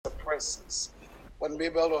presence. When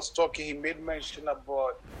Mabel was talking, he made mention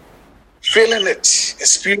about feeling it,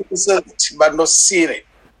 experiencing it, but not seeing it.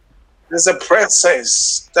 There's a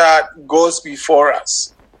presence that goes before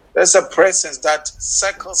us. There's a presence that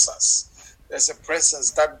circles us. There's a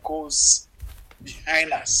presence that goes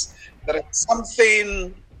behind us. There is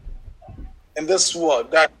something in this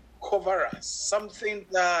world that covers us, something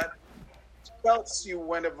that tells you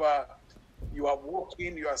whenever you are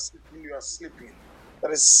walking, you are sleeping.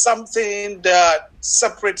 There is something that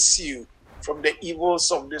separates you from the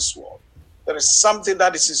evils of this world. There is something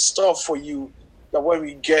that is in store for you that when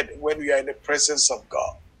we are in the presence of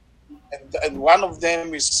God. And one of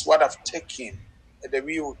them is what I've taken. And then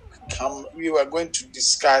we were going to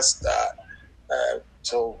discuss that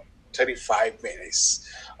till 35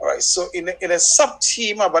 minutes. All right. So in a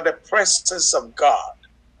sub-theme about the presence of God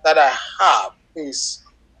that I have is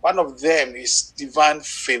one of them is divine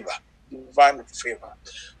favor. Divine favor.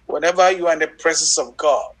 Whenever you are in the presence of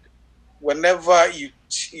God, whenever you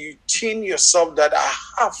tune yourself that I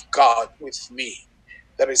have God with me,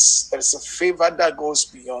 there is a favor that goes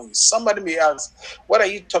beyond you. Somebody may ask, what are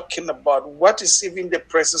you talking about? What is even the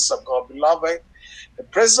presence of God? Beloved, the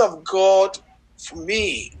presence of God for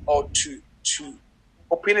me, or to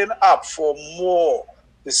opening up for more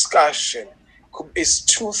discussion, is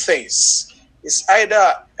two things. It's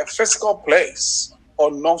either a physical place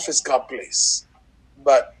or non-physical place.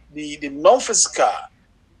 But the non-physical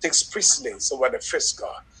takes precedence over the physical.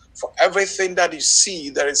 For everything that you see,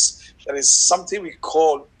 there is something we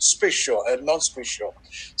call spiritual and non-spiritual.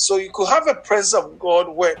 So you could have a presence of God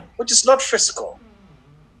which is not physical.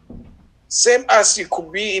 Same as you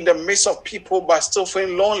could be in the midst of people but still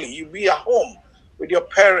feeling lonely. You be at home with your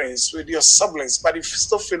parents, with your siblings, but you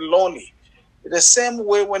still feel lonely. In the same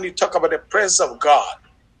way, when you talk about the presence of God,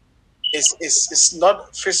 it's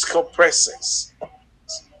not physical presence.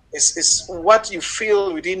 It's what you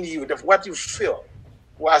feel within you, what you feel.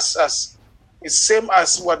 It's same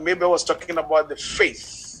as what Mabel was talking about, the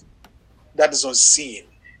faith that is unseen.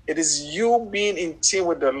 It is you being in tune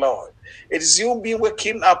with the Lord. It is you being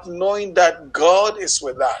waking up knowing that God is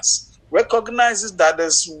with us. Recognizes that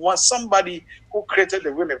there's somebody who created the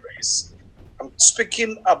universe. I'm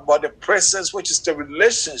speaking about the presence, which is the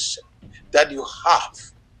relationship that you have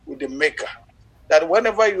with the Maker. That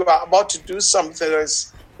whenever you are about to do something, there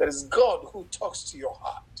is God who talks to your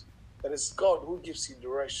heart. There is God who gives you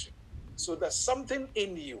direction. So there's something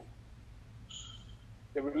in you,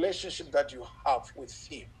 the relationship that you have with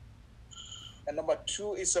Him. And number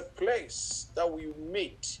two is a place that we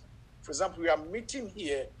meet. For example, we are meeting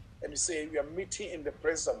here, and we say we are meeting in the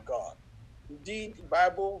presence of God. Indeed, the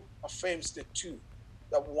Bible affirms the two.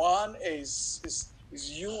 That one is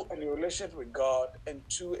you and your relationship with God, and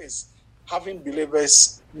two is having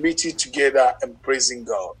believers meeting together and praising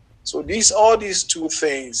God. So all these two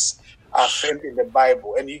things are found in the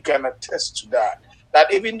Bible, and you can attest to that.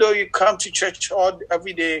 That even though you come to church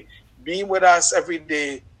every day, being with us every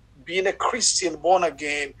day, being a Christian born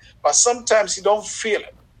again, but sometimes you don't feel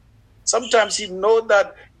it. Sometimes you know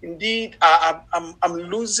that indeed I'm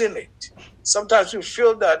losing it. Sometimes you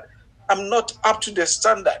feel that I'm not up to the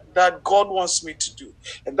standard that God wants me to do.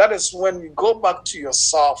 And that is when you go back to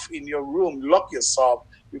yourself in your room, lock yourself,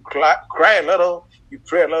 you cry a little, you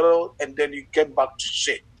pray a little, and then you get back to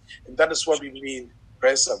shape. And that is what we mean,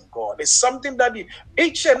 presence of God. It's something that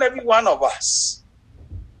each and every one of us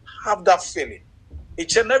have that feeling.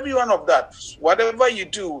 Each and every one of that, whatever you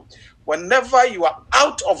do, whenever you are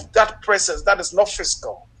out of that presence, that is not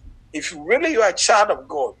physical. If really you are a child of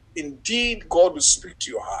God, indeed God will speak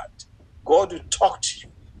to your heart. God will talk to you,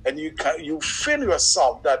 and you feel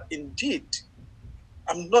yourself that indeed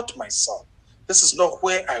I'm not myself. This is not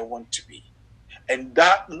where I want to be. And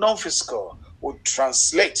that non-physical will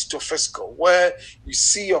translate to physical, where you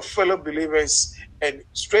see your fellow believers and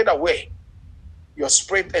straight away your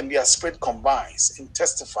spirit and their spirit combines and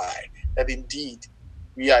testify that indeed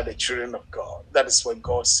we are the children of God. That is what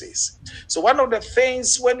God says. So one of the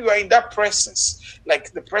things when you are in that presence,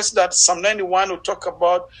 like the presence that Psalm 91 will talk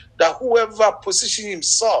about, that whoever positions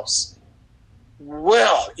himself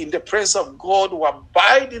well in the presence of God will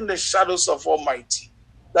abide in the shadows of Almighty.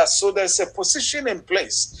 So there's a position in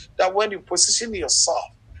place that when you position yourself,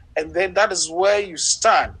 and then that is where you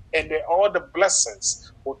stand, and all the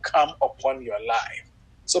blessings will come upon your life.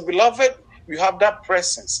 So beloved, you have that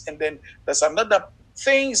presence, and then there's another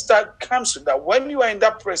things that comes with that. When you are in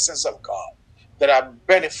that presence of God, there are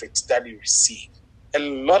benefits that you receive, a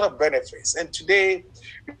lot of benefits. And today,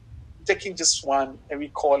 we're taking just one, and we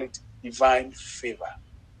call it divine favor.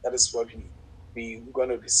 That is what we're going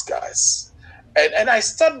to discuss. And I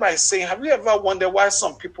start by saying, have you ever wondered why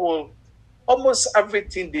some people almost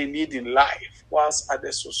everything they need in life, whilst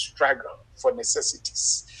others will struggle for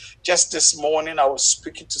necessities? Just this morning, I was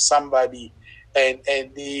speaking to somebody, and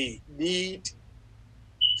they need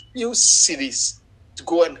few cities to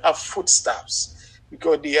go and have foodstuffs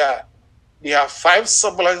because they have 5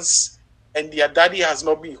 siblings, and their daddy has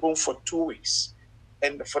not been home for 2 weeks.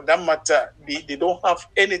 And for that matter, they don't have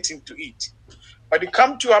anything to eat. But you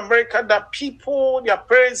come to America, that people, their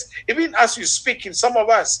parents, even as you speak, in some of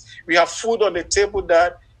us, we have food on the table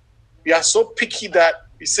that we are so picky that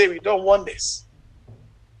we say we don't want this.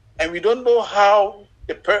 And we don't know how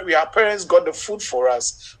our parents got the food for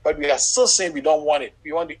us, but we are still saying we don't want it.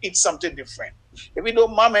 We want to eat something different. Even though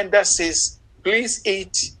mom and dad says, please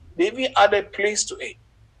eat, they even add a place to eat.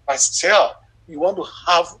 But still, you want to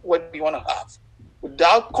have what you want to have,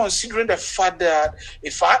 without considering the fact that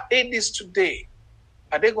if I ate this today,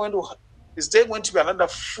 is there going to be another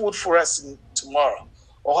food for us tomorrow?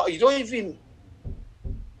 Or you don't even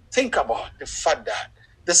think about the fact that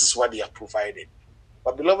this is what they are provided.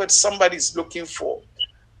 But beloved, somebody is looking for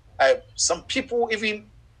some people, even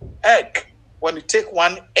egg. When you take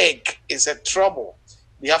one egg, it's a trouble.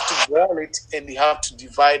 They have to boil it and they have to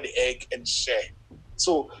divide the egg and share.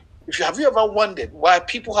 So have you ever wondered why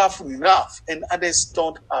people have enough and others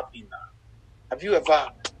don't have enough? Have you ever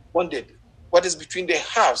wondered what is between the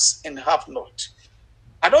haves and have not?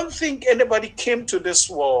 I don't think anybody came to this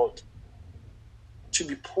world to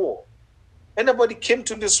be poor. Anybody came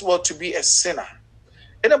to this world to be a sinner.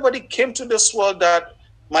 Anybody came to this world that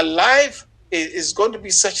my life is going to be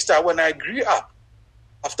such that when I grew up,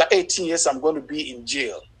 after 18 years, I'm going to be in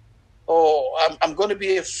jail. Or I'm going to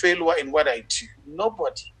be a failure in what I do.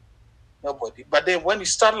 Nobody. But then when you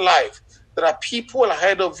start life, there are people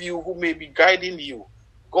ahead of you who may be guiding you.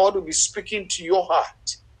 God will be speaking to your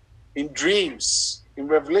heart in dreams, in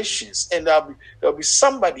revelations, and there'll be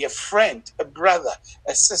somebody, a friend, a brother,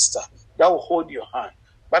 a sister that will hold your hand.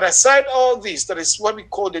 But aside all this, there is what we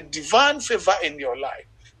call the divine favor in your life.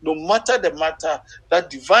 No matter the matter, that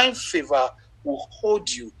divine favor will hold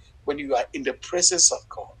you when you are in the presence of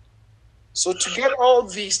God. So to get all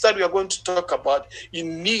these that we are going to talk about, you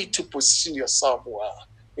need to position yourself well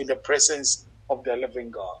in the presence of the living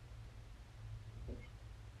God.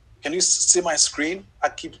 Can you see my screen? I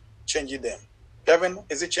keep changing them. Kevin,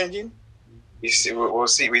 is it changing? We see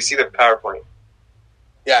the PowerPoint.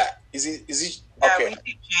 Yeah. Is it okay? Yeah,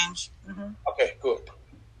 we change. Mm-hmm. Okay, good.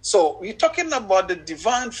 So we're talking about the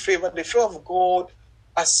divine favor, the favor of God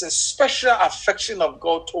as a special affection of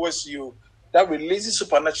God towards you that releases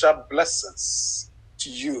supernatural blessings to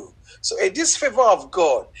you. So this favor of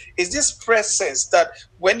God is this presence that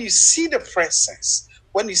when you see the presence,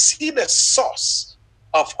 when you see the source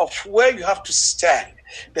of where you have to stand,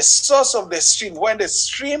 the source of the stream, when the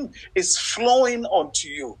stream is flowing onto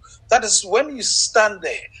you, that is when you stand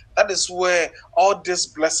there, that is where all these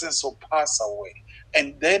blessings will pass away.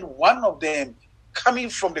 And then one of them coming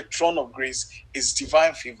from the throne of grace is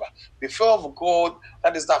divine favor. The favor of God,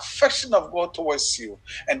 that is the affection of God towards you,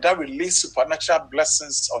 and that releases supernatural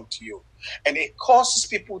blessings onto you. And it causes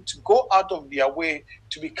people to go out of their way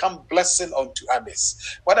to become blessing unto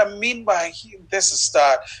others. What I mean by this is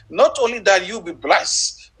that not only that you'll be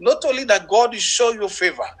blessed, not only that God will show you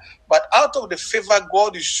favor, but out of the favor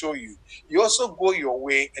God will show you, you also go your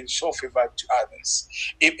way and show favor to others.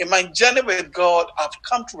 In my journey with God, I've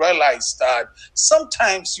come to realize that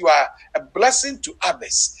sometimes you are a blessing to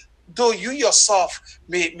others, though you yourself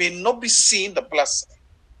may not be seeing the blessing.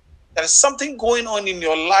 There is something going on in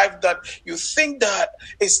your life that you think that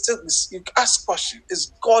is still, you ask questions,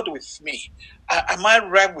 is God with me? Am I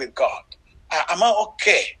right with God? Am I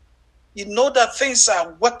okay? You know that things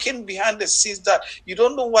are working behind the scenes that you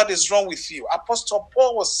don't know what is wrong with you. Apostle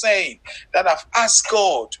Paul was saying that I've asked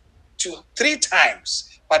God 3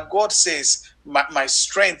 times, but God says, my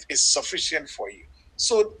strength is sufficient for you.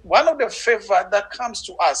 So one of the favor that comes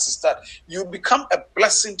to us is that you become a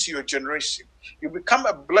blessing to your generation. You become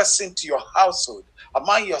a blessing to your household,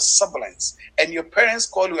 among your siblings, and your parents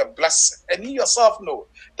call you a blessing. And you yourself know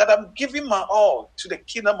that I'm giving my all to the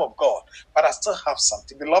kingdom of God, but I still have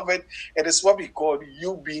something. Beloved, it is what we call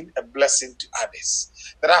you being a blessing to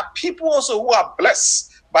others. There are people also who are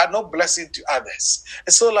blessed, but no blessing to others.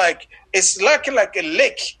 And so it's like a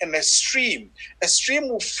lake and a stream. A stream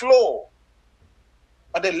will flow,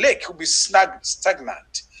 but the lake will be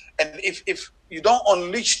stagnant. And if you don't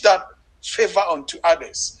unleash that favor unto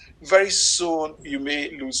others, very soon you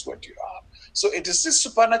may lose what you have. So it is this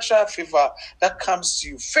supernatural favor that comes to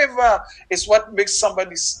you. Favor is what makes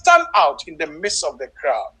somebody stand out in the midst of the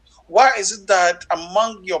crowd. Why is it that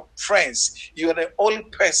among your friends, you're the only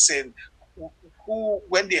person who,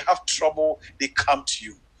 when they have trouble, they come to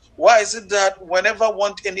you? Why is it that whenever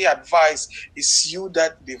want any advice, it's you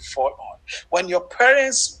that they fall on? When your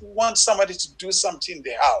parents want somebody to do something in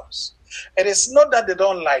the house, it is not that they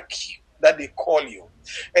don't like you, that they call you.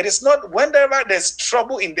 It is not whenever there's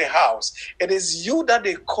trouble in the house, it is you that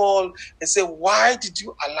they call and say, why did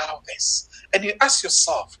you allow this? And you ask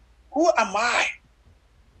yourself, who am I?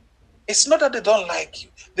 It's not that they don't like you.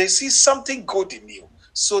 They see something good in you.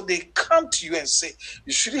 So they come to you and say,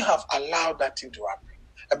 you shouldn't have allowed that thing to happen.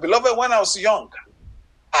 And beloved, when I was young,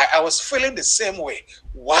 I was feeling the same way.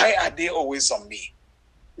 Why are they always on me?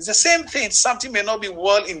 It's the same thing. Something may not be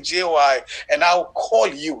well in JY, and I'll call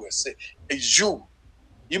you and say,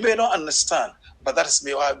 you may not understand, but that is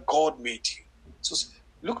why God made you. So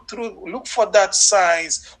look for that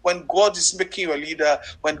signs when God is making you a leader,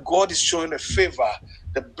 when God is showing a favor,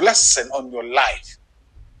 the blessing on your life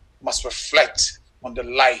must reflect on the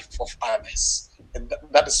life of others. And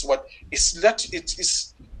that is what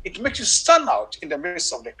it makes you stand out in the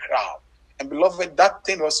midst of the crowd. And beloved, that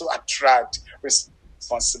thing also attract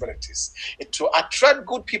responsibilities. It will attract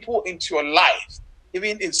good people into your life,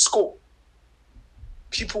 even in school.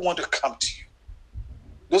 People want to come to you.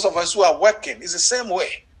 Those of us who are working, it's the same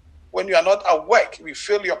way. When you are not at work, we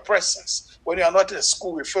feel your presence. When you are not in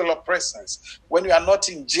school, we feel your presence. When you are not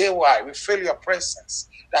in JY, we feel your presence.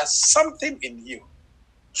 There's something in you.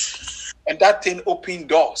 And that thing opens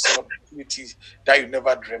doors and opportunities that you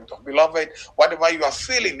never dreamt of. Beloved, whatever you are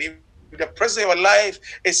feeling, if the presence of your life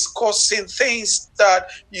is causing things that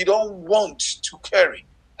you don't want to carry,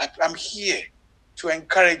 I'm here to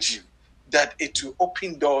encourage you that it will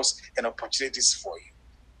open doors and opportunities for you.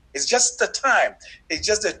 It's just the time. It's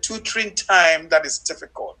just the tutoring time that is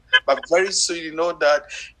difficult. But very soon you know that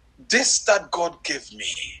this that God gave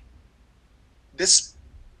me, this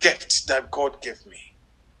gift that God gave me,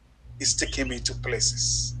 is taking me to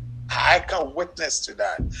places. I can witness to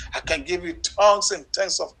that. I can give you tons and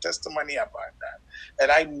tons of testimony about that.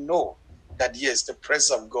 And I know that, yes, the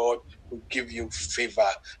presence of God will give you favor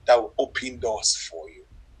that will open doors for you.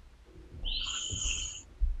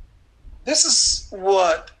 This is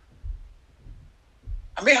what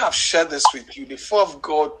I may have shared this with you. The fear of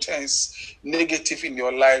God turns negative in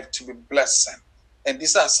your life to be blessing. And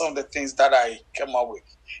these are some of the things that I came up with.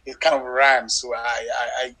 It kind of rhymes, so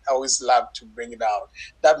I always love to bring it out.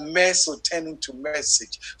 That mess will turn into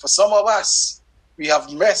message. For some of us, we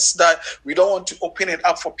have mess that we don't want to open it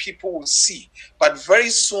up for people to see. But very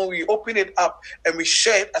soon we open it up and we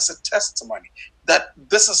share it as a testimony that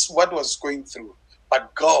this is what was going through.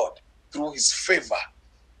 But God, through his favor,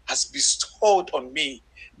 has bestowed on me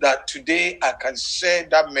that today I can share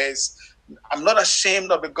that mess. I'm not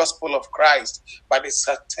ashamed of the gospel of Christ, but it's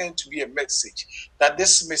turned to be a message that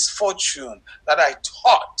this misfortune that I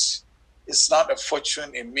thought is not a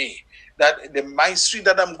fortune in me, that the ministry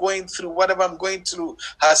that I'm going through, whatever I'm going through,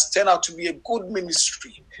 has turned out to be a good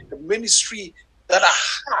ministry. The ministry that I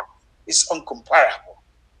have is uncomparable.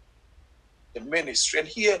 The ministry. And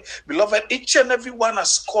here, beloved, each and every one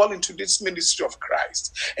has called into this ministry of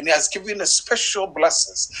Christ, and he has given us special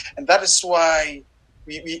blessings. And that is why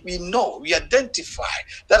we know, we identify.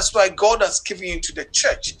 That's why God has given you to the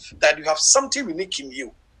church, that you have something unique in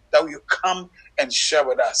you that you come and share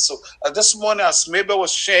with us. So this morning, as Mabel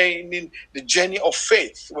was sharing in the journey of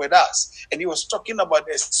faith with us, and he was talking about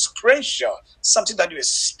the experiential, something that you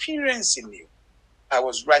experience in you. I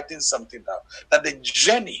was writing something down, that the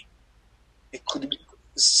journey, it could be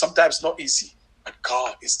sometimes not easy, but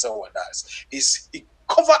God is still with us. He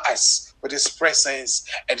covers us with his presence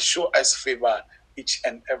and show us favor each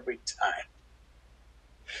and every time.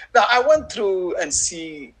 Now, I went through and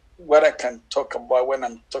see what I can talk about when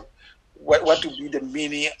I'm talking, what would be the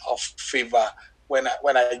meaning of favor when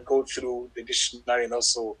I go through the dictionary, and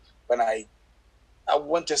also when I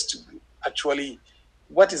want us to actually,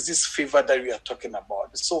 what is this favor that we are talking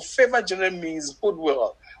about? So favor generally means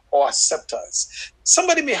goodwill or acceptance.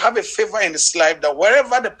 Somebody may have a favor in his life that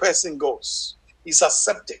wherever the person goes, he's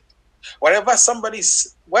accepted. Wherever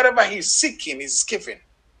whatever he's seeking is given.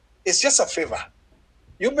 It's just a favor.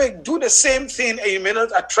 You may do the same thing and you may not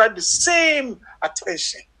attract the same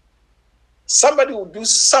attention. Somebody will do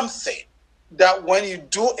something that when you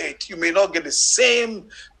do it, you may not get the same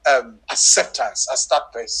acceptance as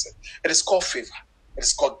that person. It is called favor. It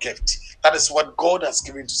is called gift. That is what God has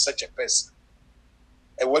given to such a person.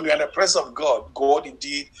 And when you're in the presence of God, God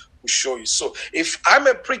indeed will show you. So if I'm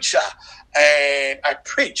a preacher and I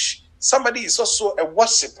preach, Somebody is also a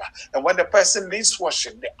worshiper. And when the person leads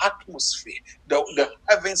worship, the atmosphere, the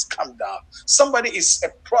heavens come down. Somebody is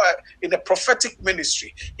in a prophetic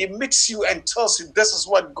ministry. He meets you and tells you, this is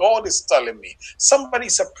what God is telling me. Somebody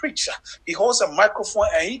is a preacher. He holds a microphone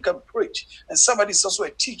and he can preach. And somebody is also a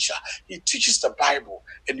teacher. He teaches the Bible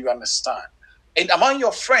and you understand. And among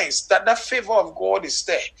your friends, that favor of God is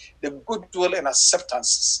there. The goodwill and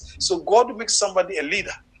acceptances. So God will make somebody a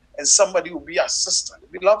leader. And somebody will be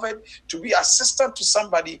assistant. Beloved, to be assistant to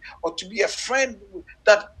somebody or to be a friend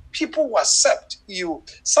that people will accept you,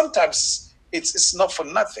 sometimes it's not for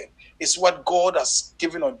nothing. It's what God has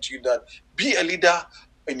given unto you, that be a leader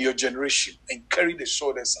in your generation and carry the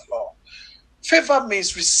shoulders along. Favor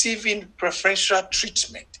means receiving preferential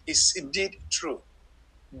treatment. It's indeed true.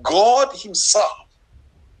 God himself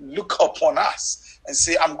look upon us and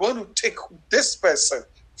say, I'm going to take this person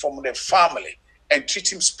from the family and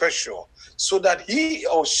treat him special so that he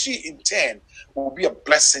or she in turn will be a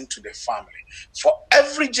blessing to the family. For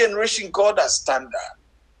every generation, God has done that.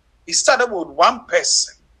 He started with one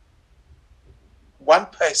person,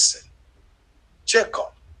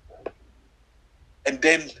 Jacob, and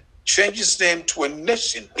then changed his name to a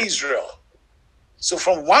nation, Israel. So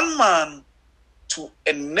from one man to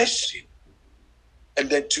a nation, and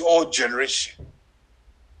then to all generation.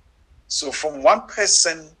 So from one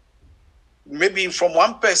person, maybe from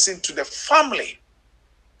one person to the family,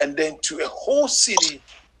 and then to a whole city,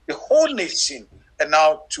 the whole nation, and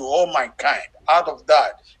now to all mankind. Out of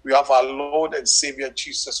that, we have our Lord and Savior,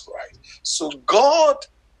 Jesus Christ. So God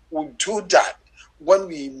will do that when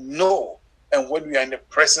we know and when we are in the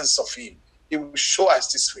presence of him. He will show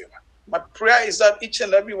us this favor. My prayer is that each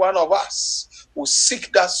and every one of us will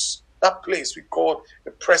seek that place we call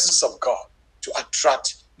the presence of God to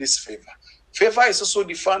attract this favor. Favor is also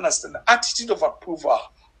defined as an attitude of approval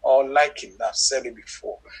or liking. I've said it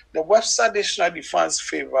before. The Webster Dictionary defines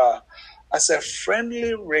favor as a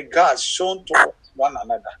friendly regard shown towards one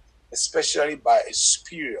another, especially by a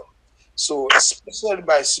superior. So, especially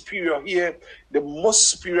by a superior here, the most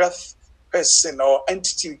superior person or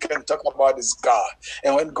entity we can talk about is God.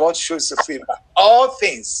 And when God shows a favor, all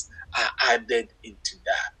things are added into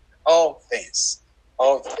that. All things.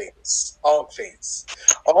 All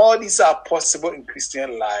these are possible in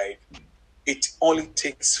Christian life. It only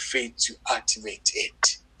takes faith to activate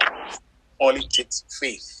it. Only takes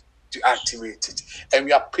faith to activate it. And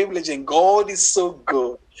we are privileged, and God is so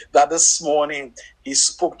good that this morning he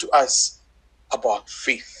spoke to us about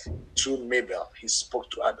faith through Mabel. He spoke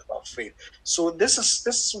to us about faith. So this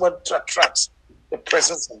is what attracts the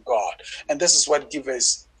presence of God. And this is what gives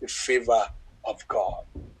us the favor of God.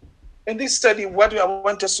 In this study, what I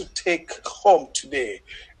want us to take home today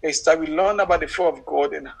is that we learn about the favor of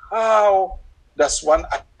God and how does one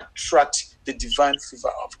attract the divine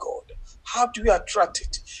favor of God. How do we attract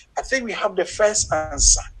it? I think we have the first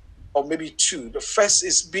answer, or maybe two. The first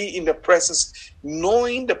is be in the presence,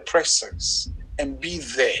 knowing the presence and be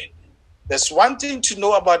there. There's one thing to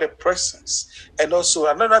know about the presence and also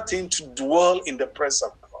another thing to dwell in the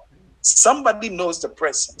presence of God. Somebody knows the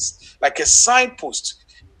presence, like a signpost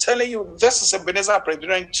telling you this is Ebenezer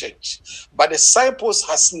Presbyterian Church, but the signpost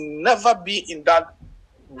has never been in that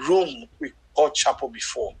room we call chapel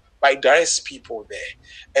before, but it directs people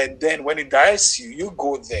there. And then when it directs you, you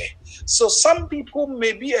go there. So some people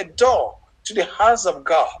may be a door to the house of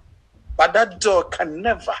God, but that door can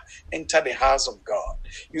never enter the house of God.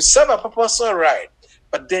 You serve a purpose, all right,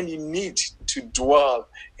 but then you need to dwell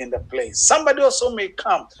in the place. Somebody also may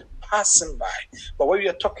come passing by, but what we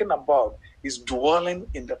are talking about is dwelling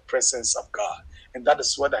in the presence of God. And that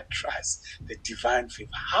is what attracts the divine favor.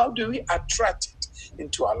 How do we attract it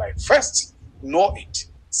into our life? First, know it.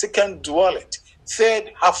 Second, dwell it.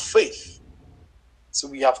 Third, have faith. So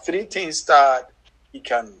we have three things that we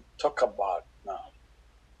can talk about now.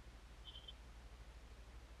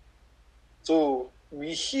 So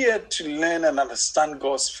we're here to learn and understand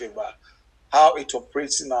God's favor, how it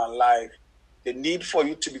operates in our life, the need for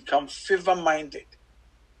you to become favor-minded.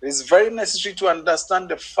 It is very necessary to understand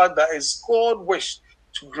the fact that it's God wish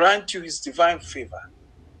to grant you his divine favor.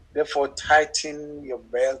 Therefore, tighten your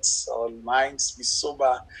belts or minds, be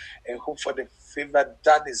sober, and hope for the favor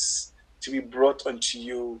that is to be brought unto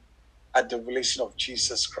you at the revelation of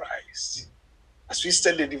Jesus Christ. As we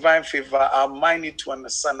study the divine favor, our mind need to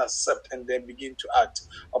understand, accept, and then begin to act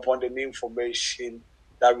upon the new information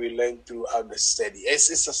that we learn throughout the study.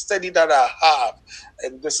 It's a study that I have,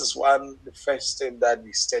 and this is the first thing that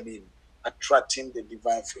we study, attracting the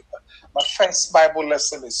divine favor. My first Bible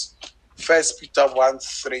lesson is 1 Peter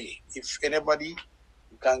 1:3. If anybody,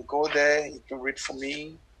 you can go there, you can read for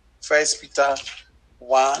me. 1 Peter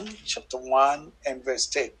chapter 1 and verse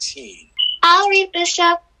 13. I'll read,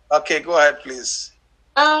 Bishop. Okay, go ahead, please.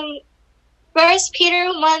 1 Peter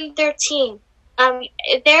 1:13.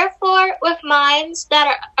 Therefore, with minds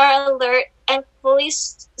that are alert and fully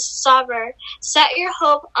sober, set your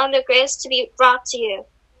hope on the grace to be brought to you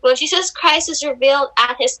when Jesus Christ is revealed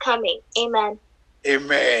at his coming. Amen.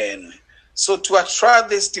 Amen. So to attract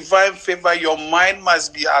this divine favor, your mind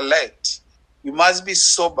must be alert. You must be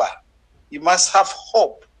sober. You must have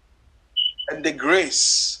hope. And the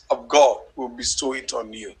grace of God will bestow it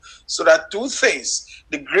on you. So that two things,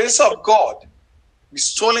 the grace of God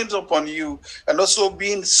bestowing it upon you, and also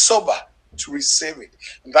being sober to receive it.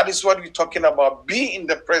 And that is what we're talking about, being in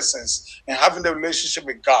the presence and having the relationship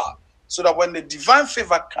with God. So that when the divine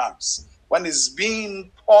favor comes, when it's being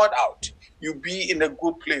poured out, you be in a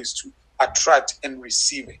good place to attract and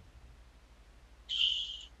receive it.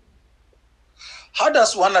 How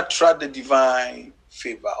does one attract the divine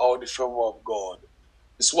favor or the favor of God?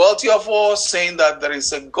 It's worthy of all saying that there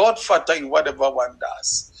is a God factor in whatever one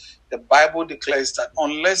does. The Bible declares that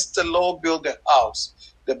unless the Lord build a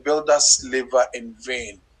house, the builders labor in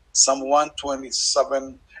vain. Psalm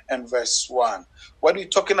 127 and verse 1. What we're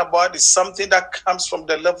talking about is something that comes from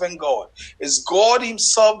the living God. It's God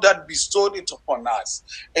himself that bestowed it upon us.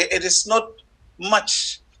 It is not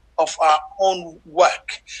much of our own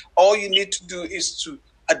work. All you need to do is to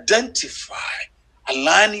identify,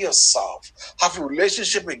 align yourself, have a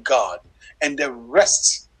relationship with God, and the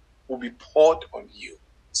rest will be poured on you.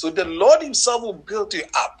 So the Lord himself will build you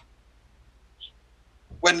up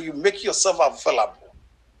when you make yourself available,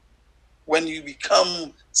 when you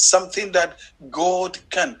become something that God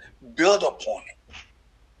can build upon.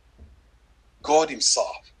 God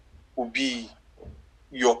himself will be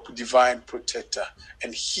your divine protector,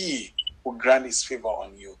 and he will grant his favor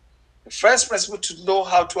on you. The first principle to know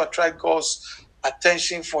how to attract God's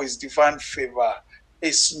attention for his divine favor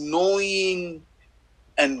is knowing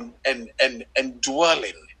and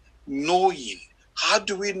dwelling. Knowing. How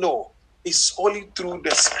do we know? It's only through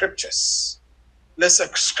the scriptures. Let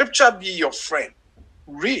a scripture be your friend.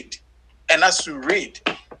 Read. And as you read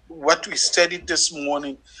what we studied this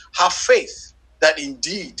morning, have faith that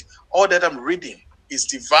indeed all that I'm reading is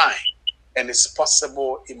divine and is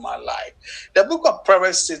possible in my life. The book of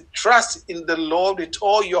Proverbs says, trust in the Lord with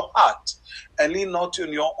all your heart and lean not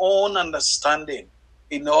on your own understanding.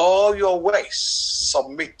 In all your ways,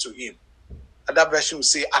 submit to him. Other version will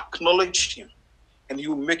say, acknowledge him, and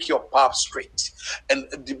you make your path straight. And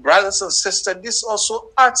the brothers and sisters, this also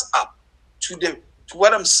adds up to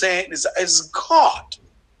what I'm saying is it's God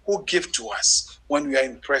who gives to us when we are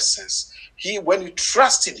in presence. When you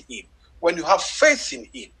trust in him, when you have faith in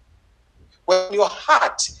him, when your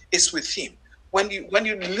heart is with him, when you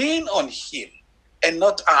lean on him and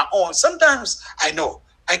not our own. Sometimes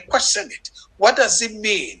I question it. What does it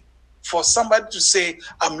mean for somebody to say,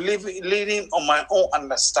 I'm leaning on my own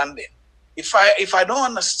understanding? If I don't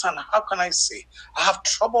understand, how can I say? I have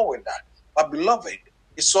trouble with that. But beloved,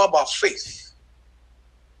 it's all about faith.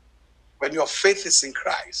 When your faith is in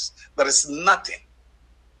Christ, there is nothing.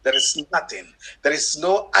 There is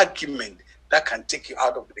no argument that can take you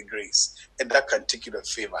out of the grace and that can take you to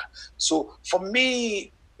favor. So for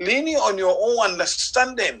me, leaning on your own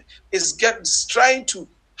understanding is trying to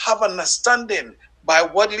have understanding by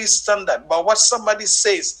worldly standard, by what somebody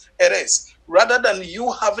says it is, rather than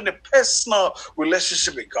you having a personal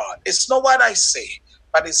relationship with God. It's not what I say,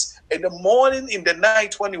 but it's in the morning, in the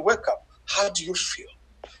night when you wake up, how do you feel?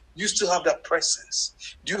 You still have that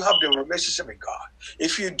presence? Do you have the relationship with God?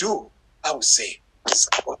 If you do, I would say it's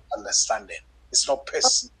God understanding. It's not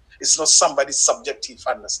personal. It's not somebody's subjective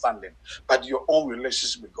understanding, but your own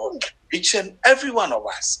relationship with God. Each and every one of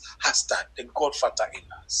us has that, the God factor in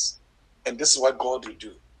us. And this is what God will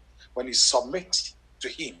do. When you submit to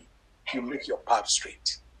him, you make your path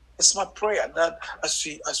straight. It's my prayer that as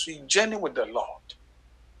we journey with the Lord,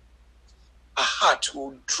 our heart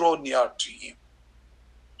will draw near to him.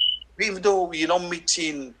 Even though we're not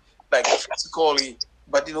meeting like physically,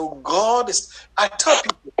 but God is. I tell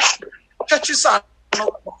people, churches are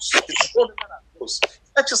not closed.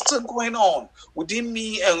 Church is still going on within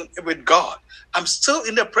me and with God. I'm still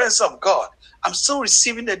in the presence of God. I'm still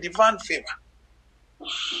receiving the divine favor.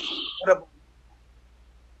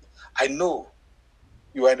 I know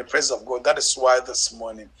you are in the presence of God. That is why this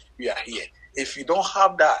morning we are here. If you don't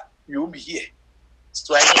have that, you will be here.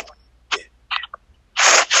 So I know.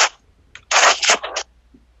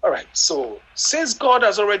 All right, so since God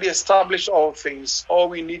has already established all things, all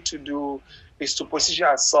we need to do is to position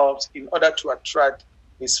ourselves in order to attract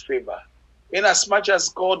his favor. In as much as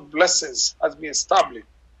God's blessings has been established,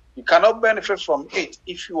 You cannot benefit from it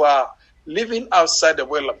if you are living outside the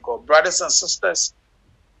will of God. Brothers and sisters,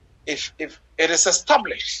 if it is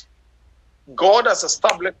established, God has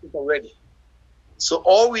established it already. So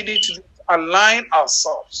all we need to do is align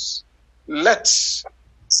ourselves. Let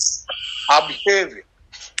our behavior,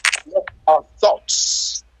 let our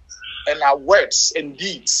thoughts, and our words and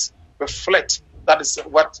deeds reflect that is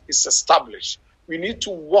what is established. We need to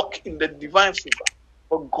walk in the divine favor.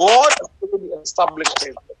 For God has already established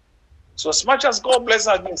favor. So as much as God bless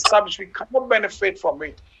has been established, we cannot benefit from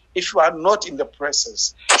it if you are not in the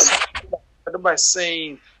presence. And by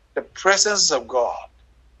saying the presence of God,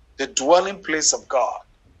 the dwelling place of God,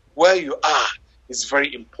 where you are, is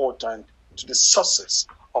very important to the success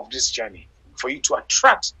of this journey. For you to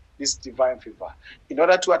attract this divine favor. In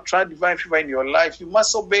order to attract divine favor in your life, you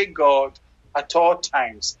must obey God at all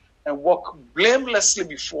times and walk blamelessly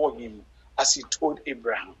before him, as he told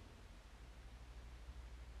Abraham.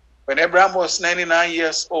 When Abraham was 99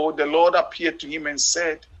 years old, the Lord appeared to him and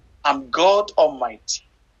said, I'm God Almighty.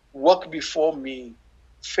 Walk before me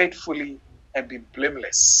faithfully and be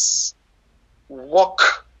blameless.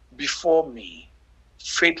 Walk before me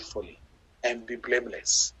faithfully and be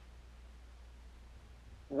blameless.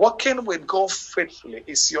 Walking with God faithfully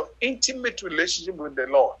is your intimate relationship with the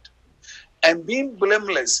Lord. And being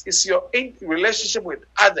blameless is your relationship with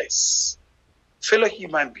others, fellow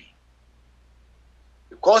human beings.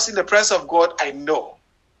 Because in the presence of God, I know,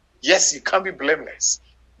 yes, you can't be blameless,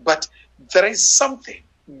 but there is something,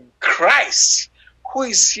 Christ, who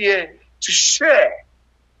is here to share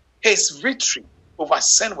his victory over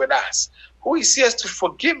sin with us, who is here to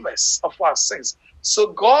forgive us of our sins. So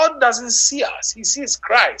God doesn't see us, he sees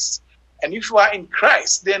Christ. And if you are in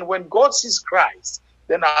Christ, then when God sees Christ,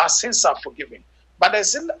 then our sins are forgiven. But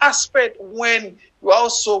there's an aspect when you are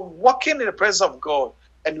also walking in the presence of God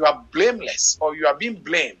and you are blameless or you are being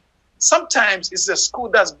blamed. Sometimes it's the school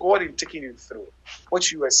that God is taking you through,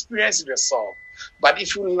 what you experience yourself. But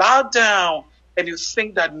if you lie down and you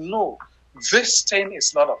think that, no, this thing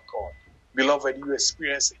is not of God, beloved, you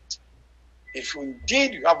experience it. If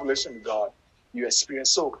indeed you have a relation with God, you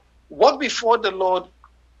experience. So walk before the Lord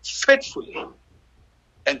faithfully,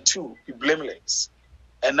 and two, be blameless.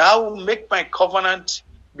 And I will make my covenant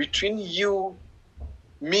between you,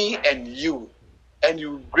 me, and you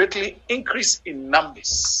greatly increase in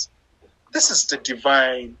numbers. This is the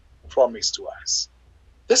divine promise to us.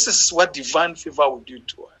 This is what divine favor will do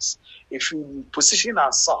to us. If we position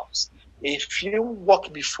ourselves, if you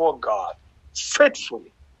walk before God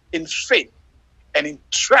faithfully, in faith, and in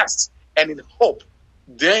trust, and in hope,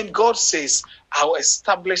 then God says, I will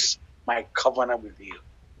establish my covenant with you.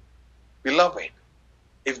 Beloved,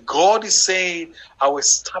 if God is saying, I will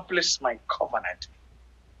establish my covenant,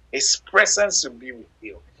 his presence will be with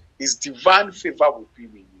you. His divine favor will be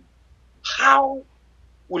with you. How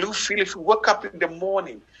will you feel if you wake up in the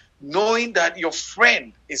morning knowing that your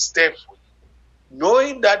friend is there for you?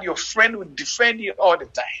 Knowing that your friend will defend you all the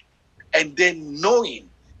time. And then knowing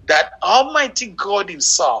that Almighty God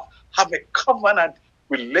himself have a covenant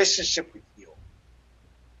relationship with you.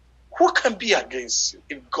 Who can be against you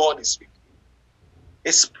if God is with you?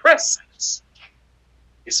 His presence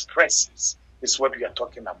is what we are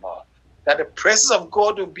talking about. That the presence of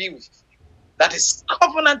God will be with you. That his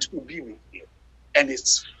covenant will be with you. And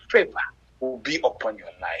his favor will be upon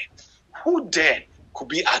your life. Who then could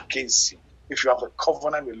be against you if you have a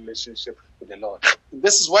covenant relationship with the Lord? And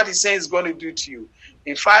this is what he says he's going to do to you.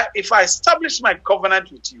 If I establish my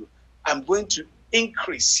covenant with you, I'm going to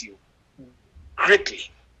increase you greatly.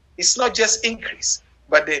 It's not just increase,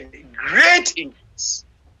 but the great increase.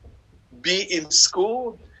 Be in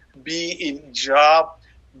school, be in job,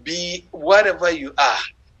 be whatever you are.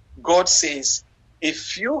 God says,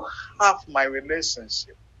 if you have my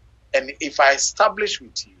relationship, and if I establish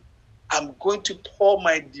with you, I'm going to pour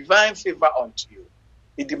my divine favor onto you.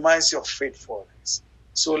 It demands your faithfulness.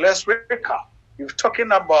 So let's recap. We're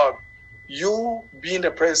talking about you being in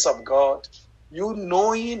the presence of God, you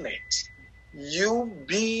knowing it, you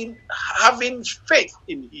having faith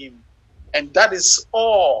in him, and that is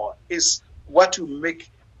all is what will make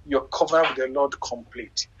your covenant with the Lord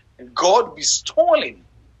complete. And God bestowing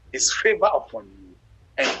his favor upon you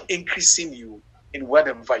and increasing you in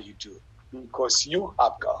whatever you do, because you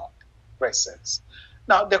have God's presence.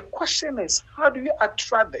 Now the question is, how do you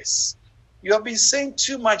attract this? You have been saying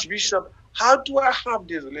too much, Bishop. How do I have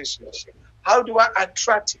this relationship? How do I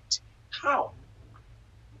attract it? How?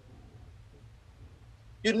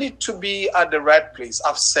 You need to be at the right place.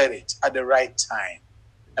 I've said it, at the right time.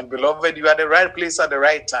 And beloved, you are at the right place at the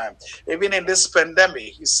right time. Even in this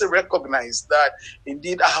pandemic, you still recognize that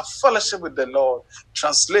indeed I have fellowship with the Lord.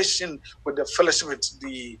 Translation with the fellowship with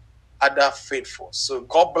the other faithful. So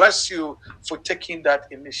God bless you for taking that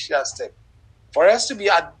initial step. For us to be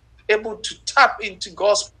able to tap into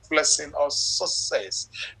God's blessing or success,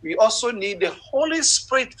 we also need the Holy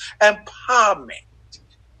Spirit empowerment,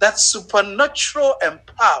 that supernatural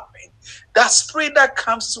empowerment, that spirit that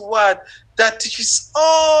comes to word, that teaches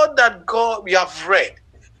all that God we have read,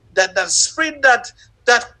 that spirit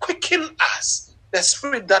that quicken us, the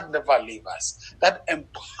spirit that never leave us, that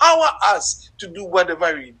empower us to do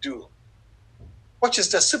whatever we do, which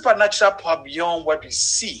is the supernatural power beyond what we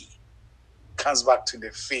see, comes back to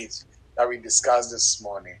the faith that we discussed this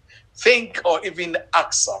morning. Think or even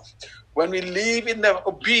ask of. When we live in the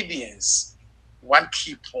obedience, one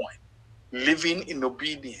key point, living in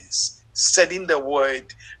obedience, studying the word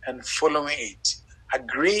and following it,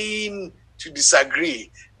 agreeing to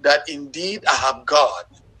disagree that indeed I have God,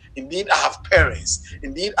 indeed I have parents,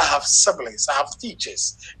 indeed I have siblings, I have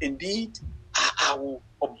teachers, indeed I will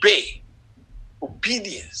obey.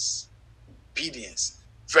 Obedience,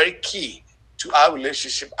 very key to our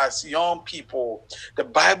relationship as young people. The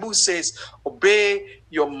Bible says, obey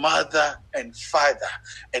your mother and father.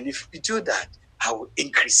 And if you do that, I will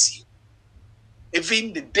increase you.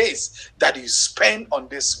 Even the days that you spend on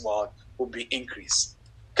this world will be increased.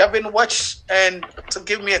 Kevin, watch and to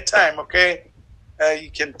give me a time, okay?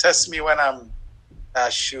 You can test me when I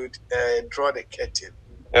should draw the curtain.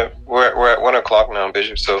 Yeah, we're at 1 o'clock now,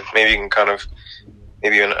 Bishop. So maybe you can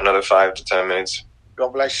maybe another 5 to 10 minutes. God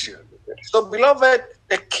bless you. So, beloved,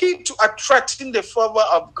 the key to attracting the favor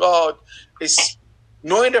of God is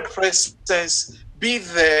knowing the presence, be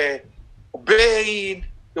there, obeying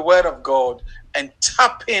the word of God, and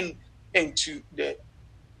tapping into the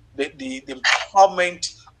empowerment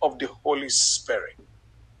of the Holy Spirit.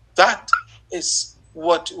 That is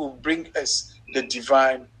what will bring us the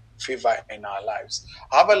divine favor in our lives.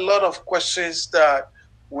 I have a lot of questions that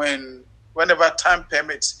whenever time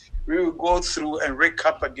permits, we will go through and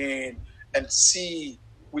recap again and see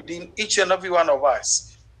within each and every one of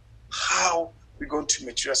us how we're going to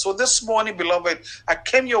mature. So this morning, beloved, I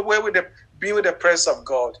came your way being with the presence of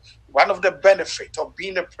God. One of the benefits of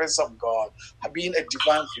being the presence of God, being a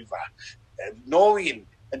divine favor, knowing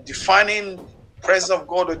and defining presence of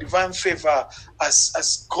God or divine favor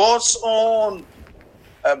as God's own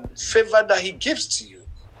favor that He gives to you.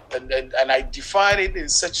 And I define it in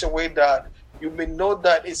such a way that you may know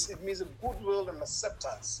that it means a goodwill and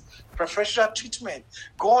acceptance, professional treatment.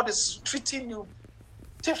 God is treating you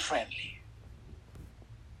differently.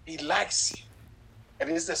 He likes you. It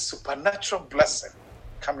is a supernatural blessing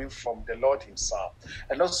coming from the Lord Himself.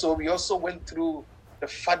 And also, we also went through the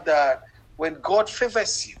fact that when God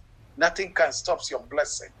favors you, nothing can stop your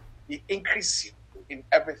blessing. He increases you in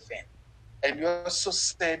everything. And you also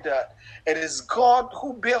said that it is God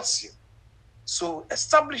who builds you. So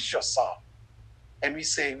establish yourself. And we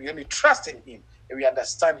say we only trust in Him and we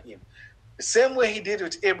understand Him. The same way He did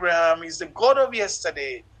with Abraham. He's the God of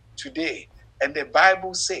yesterday, today. And the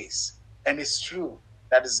Bible says, and it's true,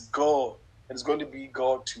 that is God and it's going to be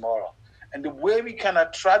God tomorrow. And the way we can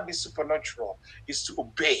attract the supernatural is to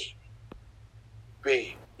obey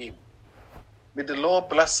Him. May the Lord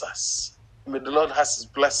bless us. May the Lord has His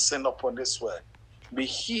blessing upon this word. May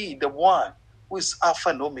He, the one who is Alpha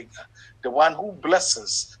and Omega, the one who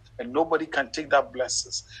blesses and nobody can take that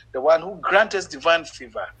blessings, the one who grants us divine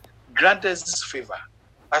favor, grant us this favor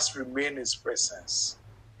as we remain in His presence.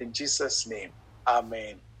 In Jesus' name,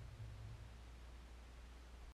 amen.